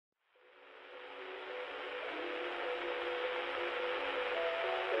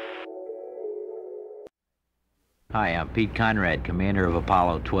Hi, I'm Pete Conrad, commander of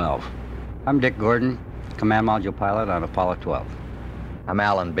Apollo 12. I'm Dick Gordon, command module pilot on Apollo 12. I'm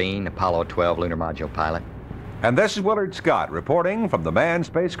Alan Bean, Apollo 12 lunar module pilot. And this is Willard Scott reporting from the Manned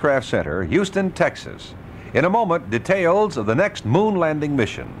Spacecraft Center, Houston, Texas. In a moment, details of the next moon landing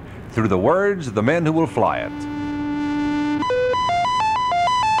mission through the words of the men who will fly it.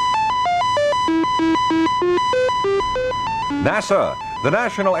 NASA, the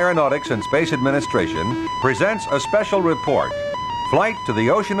National Aeronautics and Space Administration, presents a special report, Flight to the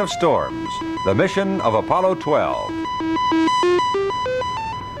Ocean of Storms, the mission of Apollo 12.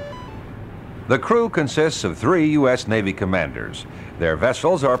 The crew consists of 3 U.S. Navy commanders. Their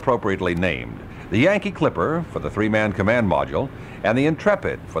vessels are appropriately named: the Yankee Clipper for the 3-man command module, and the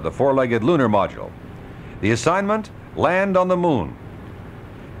Intrepid for the 4-legged lunar module. The assignment: land on the moon.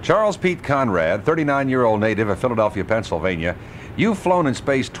 Charles Pete Conrad, 39-year-old native of Philadelphia, Pennsylvania, you've flown in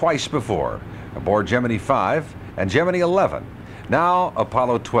space twice before, aboard Gemini 5 and Gemini 11. Now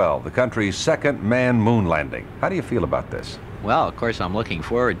Apollo 12, the country's second manned moon landing. How do you feel about this? Well, of course, I'm looking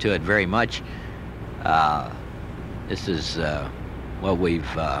forward to it very much. This is what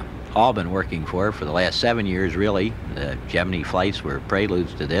we've all been working for the last 7 years, really. The Gemini flights were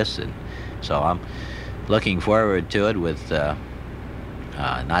preludes to this, and so I'm looking forward to it with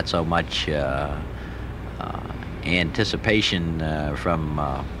not so much anticipation from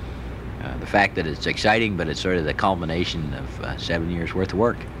the fact that it's exciting, but it's sort of the culmination of 7 years worth of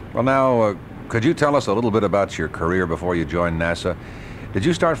work. Well, now, could you tell us a little bit about your career before you joined NASA? Did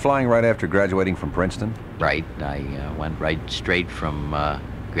you start flying right after graduating from Princeton? Right. I went right straight from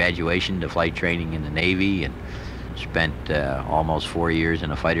graduation to flight training in the Navy, and spent almost 4 years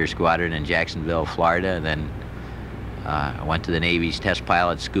in a fighter squadron in Jacksonville, Florida. And then I went to the Navy's test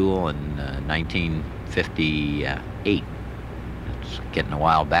pilot school in 1958. It's getting a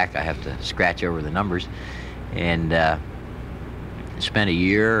while back. I have to scratch over the numbers. And spent a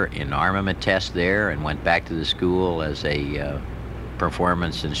year in armament test there, and went back to the school as a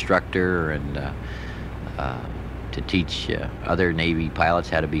performance instructor and to teach other Navy pilots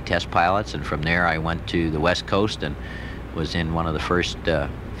how to be test pilots. And from there I went to the West Coast and was in one of the first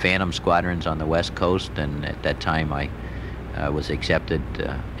Phantom squadrons on the West Coast, and at that time I was accepted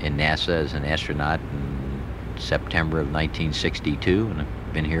in NASA as an astronaut in September of 1962, and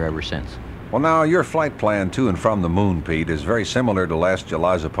I've been here ever since. Well, now, your flight plan to and from the moon, Pete, is very similar to last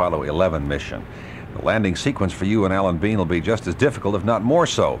July's Apollo 11 mission. The landing sequence for you and Alan Bean will be just as difficult, if not more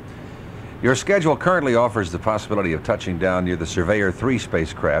so. Your schedule currently offers the possibility of touching down near the Surveyor 3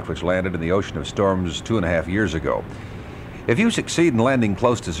 spacecraft, which landed in the Ocean of Storms 2.5 years ago. If you succeed in landing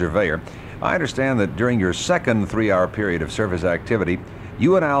close to Surveyor, I understand that during your second 3-hour period of surface activity,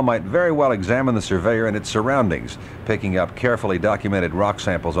 you and Al might very well examine the Surveyor and its surroundings, picking up carefully documented rock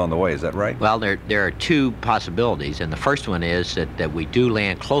samples on the way. Is that right? Well, there are 2 possibilities, and the first one is that we do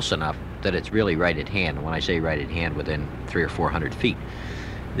land close enough that it's really right at hand. When I say right at hand, within 300 or 400 feet.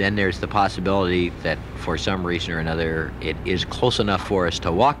 Then there's the possibility that for some reason or another it is close enough for us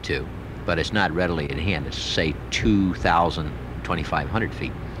to walk to, but it's not readily at hand. It's, say, 2,000, 2,500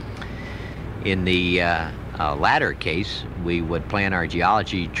 feet. In the latter case, we would plan our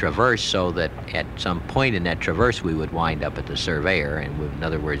geology traverse so that at some point in that traverse we would wind up at the Surveyor. And in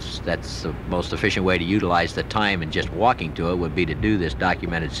other words, that's the most efficient way to utilize the time, and just walking to it would be to do this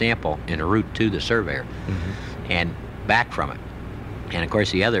documented sample en route to the Surveyor and back from it. And of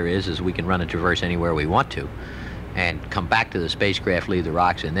course the other is we can run a traverse anywhere we want to and come back to the spacecraft, leave the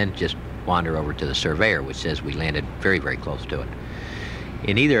rocks, and then just wander over to the Surveyor, which says we landed very, very close to it.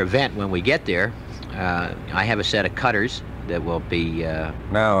 In either event, when we get there, I have a set of cutters that will be...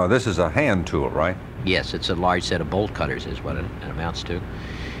 Now, this is a hand tool, right? Yes, it's a large set of bolt cutters is what it amounts to.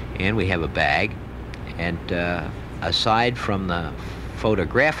 And we have a bag. And aside from the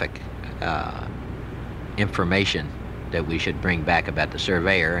photographic information that we should bring back about the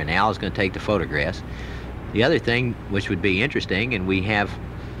Surveyor, and Al is going to take the photographs, the other thing which would be interesting, and we have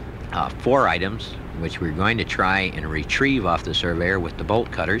 4 items which we're going to try and retrieve off the Surveyor with the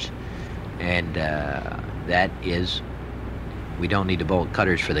bolt cutters, and that is, we don't need the bolt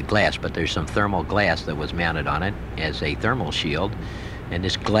cutters for the glass, but there's some thermal glass that was mounted on it as a thermal shield, and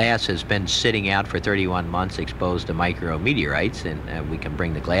this glass has been sitting out for 31 months exposed to micrometeorites, and we can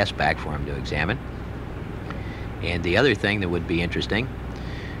bring the glass back for him to examine. And the other thing that would be interesting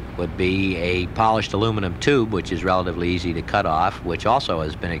would be a polished aluminum tube, which is relatively easy to cut off, which also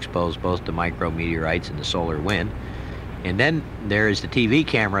has been exposed both to micrometeorites and the solar wind. And then there is the TV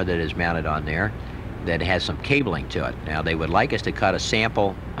camera that is mounted on there that has some cabling to it. Now, they would like us to cut a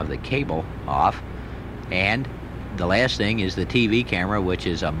sample of the cable off, and the last thing is the TV camera, which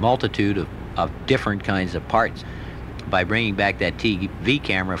is a multitude of different kinds of parts. by bringing back that TV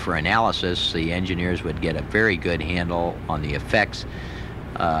camera for analysis, the engineers would get a very good handle on the effects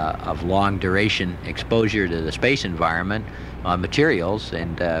of long duration exposure to the space environment on materials,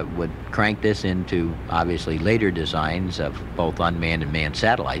 and would crank this into obviously later designs of both unmanned and manned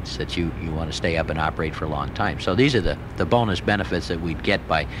satellites that you want to stay up and operate for a long time. So these are the bonus benefits that we'd get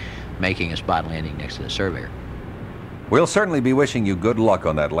by making a spot landing next to the surveyor. We'll certainly be wishing you good luck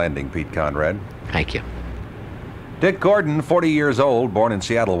on that landing, Pete Conrad. Thank you. Dick Gordon, 40 years old, born in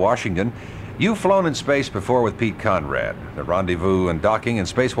Seattle, Washington. You've flown in space before with Pete Conrad, the rendezvous and docking and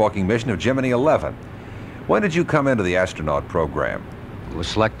spacewalking mission of Gemini 11. When did you come into the astronaut program? Was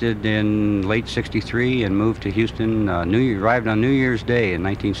selected in late '63 and moved to Houston. Arrived on New Year's Day in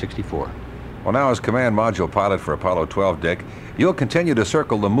 1964. Well, now as command module pilot for Apollo 12, Dick, you'll continue to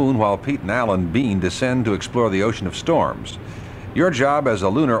circle the moon while Pete and Alan Bean descend to explore the ocean of storms. Your job as a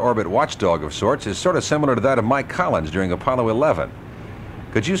lunar orbit watchdog of sorts is sort of similar to that of Mike Collins during Apollo 11.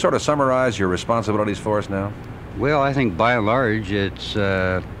 Could you sort of summarize your responsibilities for us now? Well, I think by and large it's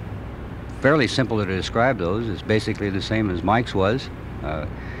fairly simple to describe those. It's basically the same as Mike's was.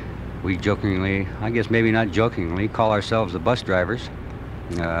 We jokingly, I guess maybe not jokingly, call ourselves the bus drivers.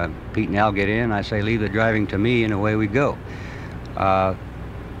 Pete and Al get in, I say leave the driving to me, and away we go.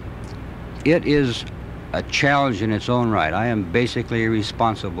 It is a challenge in its own right. I am basically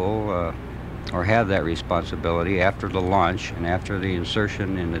responsible, or have that responsibility after the launch and after the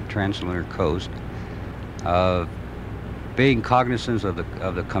insertion in the translunar coast, of being cognizant of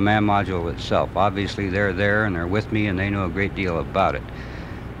the command module itself. Obviously they're there and they're with me and they know a great deal about it.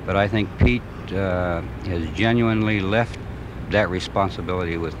 But I think Pete has genuinely left that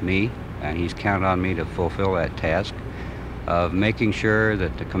responsibility with me, and he's counted on me to fulfill that task of making sure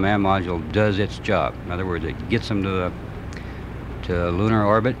that the command module does its job. In other words, it gets them to lunar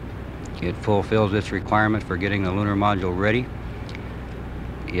orbit. It fulfills its requirement for getting the lunar module ready.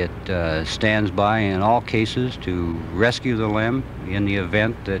 It stands by in all cases to rescue the LEM in the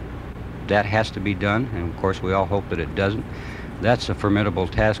event that that has to be done, and of course we all hope that it doesn't. That's a formidable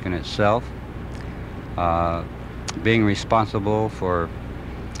task in itself. Being responsible for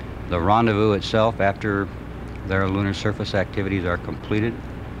the rendezvous itself after their lunar surface activities are completed.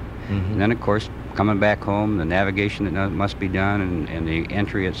 Mm-hmm. And then of course coming back home, the navigation that must be done, and the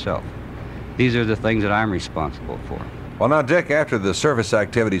entry itself. These are the things that I'm responsible for. Well, now, Dick, after the surface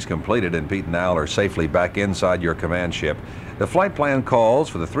activities completed and Pete and Al are safely back inside your command ship, the flight plan calls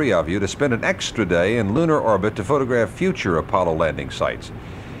for the three of you to spend an extra day in lunar orbit to photograph future Apollo landing sites.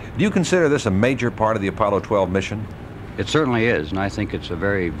 Do you consider this a major part of the Apollo 12 mission? It certainly is, and I think it's a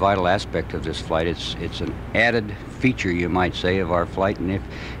very vital aspect of this flight. It's an added feature, you might say, of our flight, and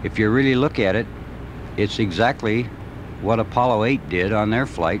if you really look at it, it's exactly what Apollo 8 did on their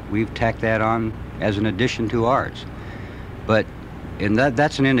flight. We've tacked that on as an addition to ours. But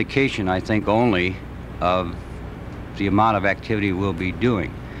that's an indication, I think, only of the amount of activity we'll be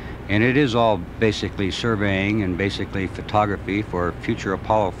doing. And it is all basically surveying and basically photography for future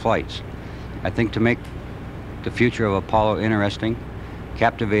Apollo flights. I think to make the future of Apollo interesting,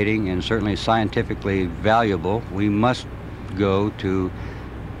 captivating, and certainly scientifically valuable, we must go to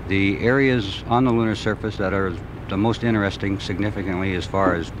the areas on the lunar surface that are the most interesting significantly as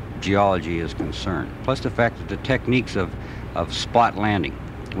far as geology is concerned. Plus the fact that the techniques of spot landing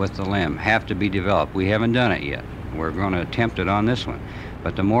with the LEM have to be developed. We haven't done it yet. We're going to attempt it on this one.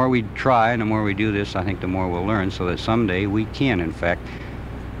 But the more we try and the more we do this, I think the more we'll learn, so that someday we can, in fact,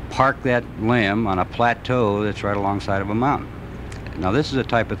 park that LEM on a plateau that's right alongside of a mountain. Now, this is the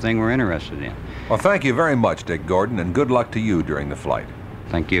type of thing we're interested in. Well, thank you very much, Dick Gordon, and good luck to you during the flight.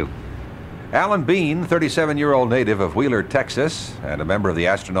 Thank you. Alan Bean, 37-year-old native of Willard, Texas, and a member of the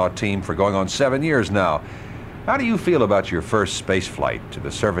astronaut team for going on 7 years now. How do you feel about your first space flight to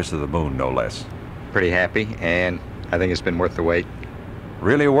the surface of the moon, no less? Pretty happy, and I think it's been worth the wait.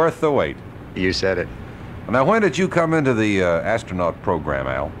 Really worth the wait? You said it. Now, when did you come into the astronaut program,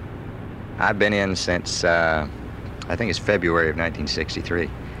 Al? I've been in since, I think it's February of 1963,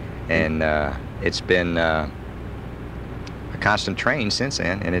 and it's been a constant train since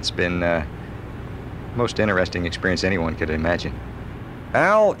then, and it's been the most interesting experience anyone could imagine.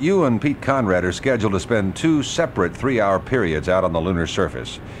 Al, you and Pete Conrad are scheduled to spend 2 separate 3-hour periods out on the lunar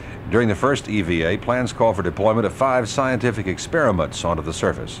surface. During the first EVA, plans call for deployment of 5 scientific experiments onto the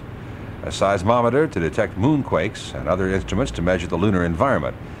surface. A seismometer to detect moonquakes and other instruments to measure the lunar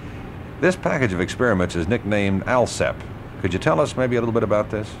environment. This package of experiments is nicknamed ALSEP. Could you tell us maybe a little bit about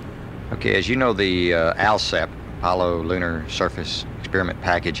this? Okay, as you know, the ALSEP, Apollo Lunar Surface Experiment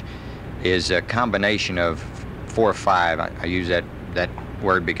Package, is a combination of 4 or 5. I use that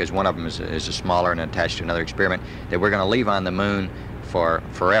word because one of them is a smaller and attached to another experiment, that we're going to leave on the moon for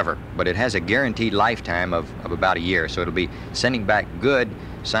forever. But it has a guaranteed lifetime of about a year, so it'll be sending back good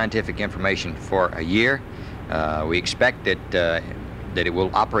scientific information for a year. We expect that it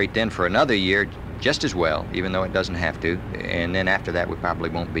will operate then for another year just as well, even though it doesn't have to, and then after that we probably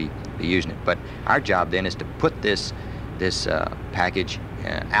won't be using it. But our job then is to put this package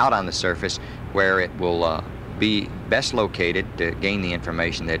out on the surface where it will be best located to gain the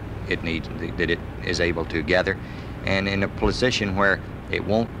information that it needs, that it is able to gather, and in a position where it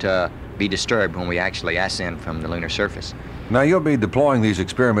won't be disturbed when we actually ascend from the lunar surface. Now, you'll be deploying these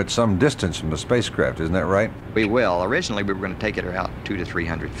experiments some distance from the spacecraft, isn't that right? We will. Originally, we were going to take it out 200 to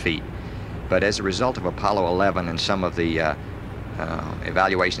 300 feet. But as a result of Apollo 11 and some of the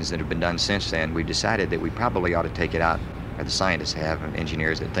evaluations that have been done since then, we decided that we probably ought to take it out, or the scientists have, and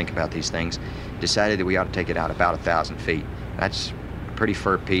engineers that think about these things, decided that we ought to take it out about 1,000 feet. That's a pretty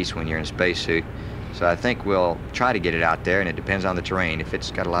fur piece when you're in a spacesuit. So I think we'll try to get it out there, and it depends on the terrain. If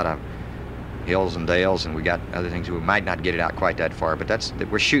it's got a lot of hills and dales and we got other things, we might not get it out quite that far, but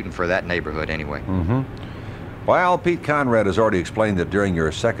we're shooting for that neighborhood anyway. Mm-hmm. Well, Pete Conrad has already explained that during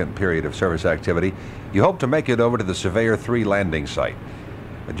your second period of service activity, you hope to make it over to the Surveyor 3 landing site.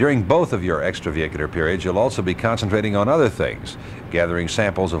 But during both of your extravehicular periods, you'll also be concentrating on other things, gathering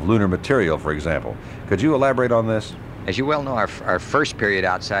samples of lunar material, for example. Could you elaborate on this? As you well know, our first period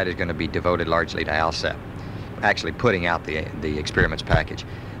outside is going to be devoted largely to ALSAP, actually putting out the experiments package.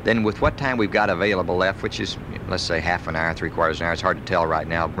 Then with what time we've got available left, which is, let's say, half an hour, 3/4 an hour, it's hard to tell right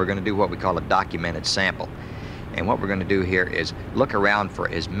now, we're going to do what we call a documented sample. And what we're going to do here is look around for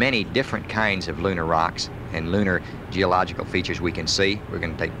as many different kinds of lunar rocks and lunar geological features we can see. We're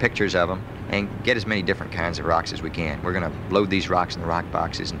going to take pictures of them and get as many different kinds of rocks as we can. We're going to load these rocks in the rock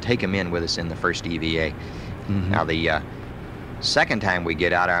boxes and take them in with us in the first EVA. Mm-hmm. Now, the second time we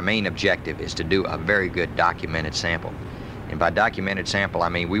get out, our main objective is to do a very good documented sample. And by documented sample, I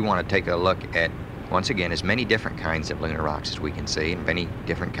mean we want to take a look at, once again, as many different kinds of lunar rocks as we can see, and many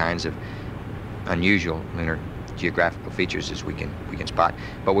different kinds of unusual lunar geographical features as we can spot.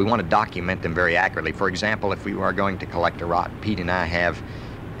 But we want to document them very accurately. For example, if we are going to collect a rock, Pete and I have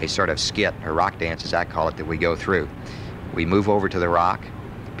a sort of skit, or rock dance as I call it, that we go through. We move over to the rock.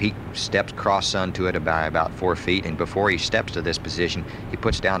 Pete steps cross-sun to it by about 4 feet, and before he steps to this position, he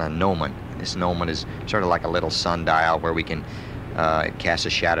puts down a gnomon. This gnomon is sort of like a little sundial where we can cast a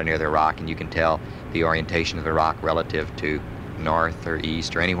shadow near the rock, and you can tell the orientation of the rock relative to north or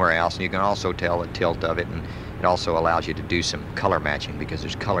east or anywhere else, and you can also tell the tilt of it, and it also allows you to do some color matching because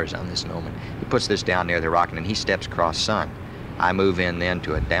there's colors on this gnomon. He puts this down near the rock, and then he steps cross-sun. I move in then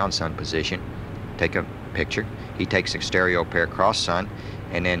to a down-sun position, take a picture. He takes a stereo pair cross-sun,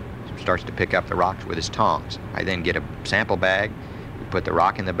 and then starts to pick up the rocks with his tongs. I then get a sample bag, we put the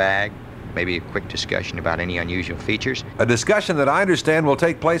rock in the bag, maybe a quick discussion about any unusual features. A discussion that I understand will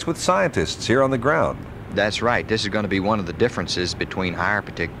take place with scientists here on the ground. That's right. This is going to be one of the differences between our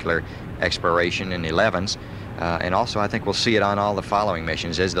particular exploration and 11's. And also I think we'll see it on all the following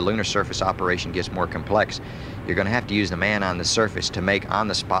missions. As the lunar surface operation gets more complex, you're going to have to use the man on the surface to make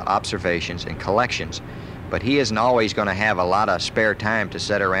on-the-spot observations and collections. But he isn't always going to have a lot of spare time to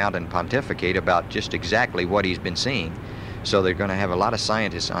sit around and pontificate about just exactly what he's been seeing. So they're going to have a lot of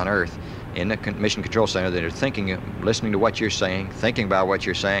scientists on Earth in the Mission Control Center that are thinking, listening to what you're saying, thinking about what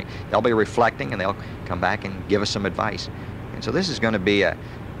you're saying. They'll be reflecting, and they'll come back and give us some advice. And so this is going to be a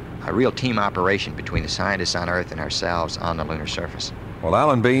real team operation between the scientists on Earth and ourselves on the lunar surface. Well,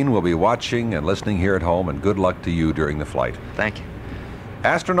 Alan Bean will be watching and listening here at home, and good luck to you during the flight. Thank you.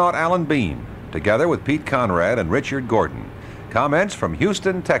 Astronaut Alan Bean, together with Pete Conrad and Richard Gordon. Comments from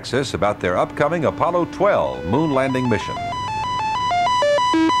Houston, Texas about their upcoming Apollo 12 moon landing mission.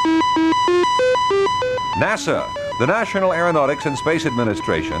 NASA, the National Aeronautics and Space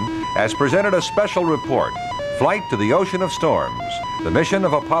Administration, has presented a special report, Flight to the Ocean of Storms, the mission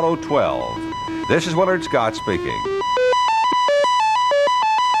of Apollo 12. This is Willard Scott speaking.